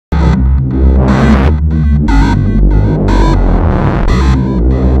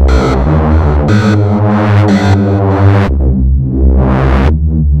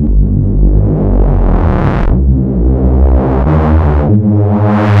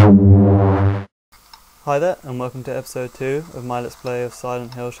Hi there, and welcome to episode 2 of my Let's Play of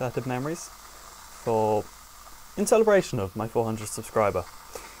Silent Hill Shattered Memories in celebration of my 400th subscriber.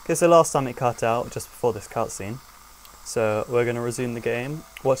 Okay, so last time it cut out just before this cutscene, so we're going to resume the game,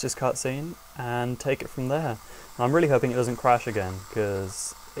 watch this cutscene, and take it from there. And I'm really hoping it doesn't crash again,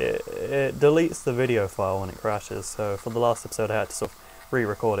 because it deletes the video file when it crashes, so for the last episode I had to sort of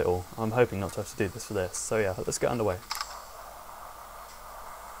re-record it all. I'm hoping not to have to do this for this, so yeah, let's get underway.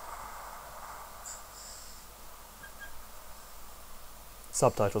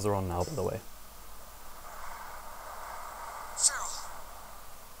 Subtitles are on now, by the way. Cheryl?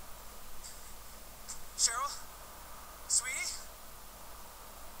 Cheryl? Sweetie?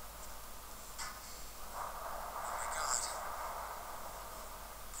 Oh my God.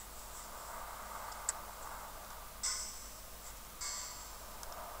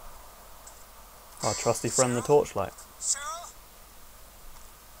 Our trusty friend the torchlight. Cheryl?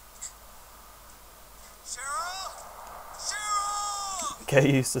 Cheryl? Cheryl! Get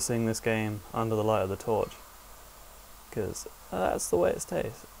used to seeing this game under the light of the torch, because that's the way it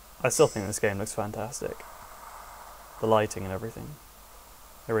stays. I still think this game looks fantastic. The lighting and everything.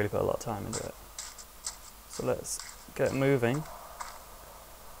 They really put a lot of time into it. So let's get moving.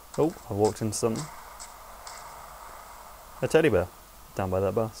 Oh, I walked into something. A teddy bear down by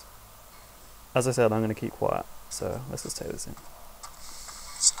that bus. As I said, I'm going to keep quiet, so let's just take this in.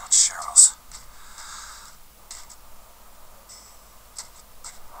 It's not Cheryl's.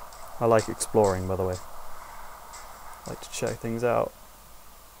 I like exploring, by the way. I like to check things out,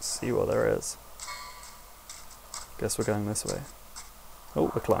 see what there is. Guess we're going this way.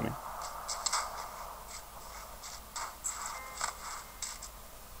 Oh, we're climbing.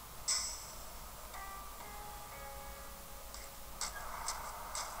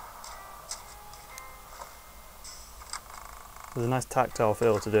 There's a nice tactile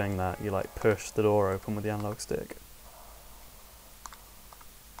feel to doing that. You like push the door open with the analog stick.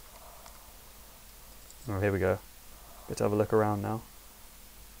 Oh, here we go. Get to have a look around now.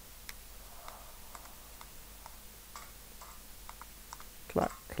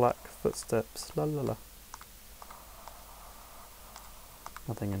 Clack, clack, footsteps, la la la.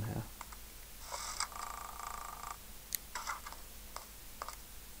 Nothing in here.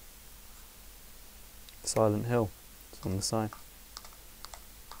 Silent Hill. It's on the side.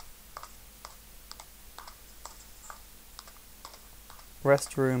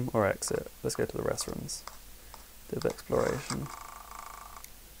 Restroom or exit? Let's go to the restrooms. Bit of exploration.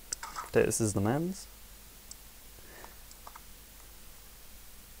 Okay, this is the men's.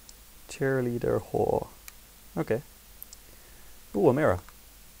 Cheerleader whore. Okay. Ooh, a mirror.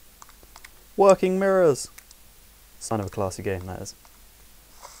 Working mirrors! Sign of a classy game, that is.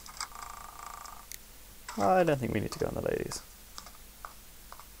 I don't think we need to go on the ladies.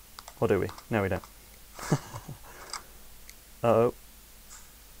 Or do we? No, we don't. Uh-oh.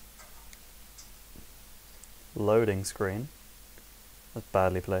 Loading screen. That's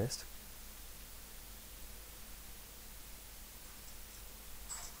badly placed.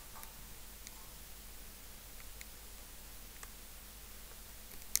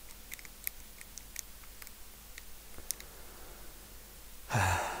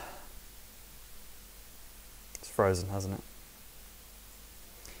 It's frozen, hasn't it?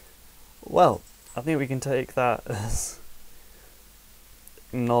 Well, I think we can take that as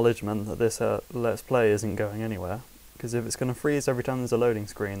acknowledgement that this Let's Play isn't going anywhere, because if it's going to freeze every time there's a loading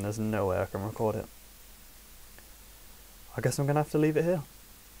screen, there's no way I can record it. I guess I'm going to have to leave it here.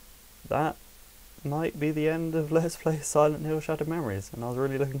 That might be the end of Let's Play Silent Hill Shattered Memories, and I was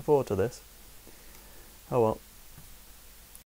really looking forward to this. Oh well.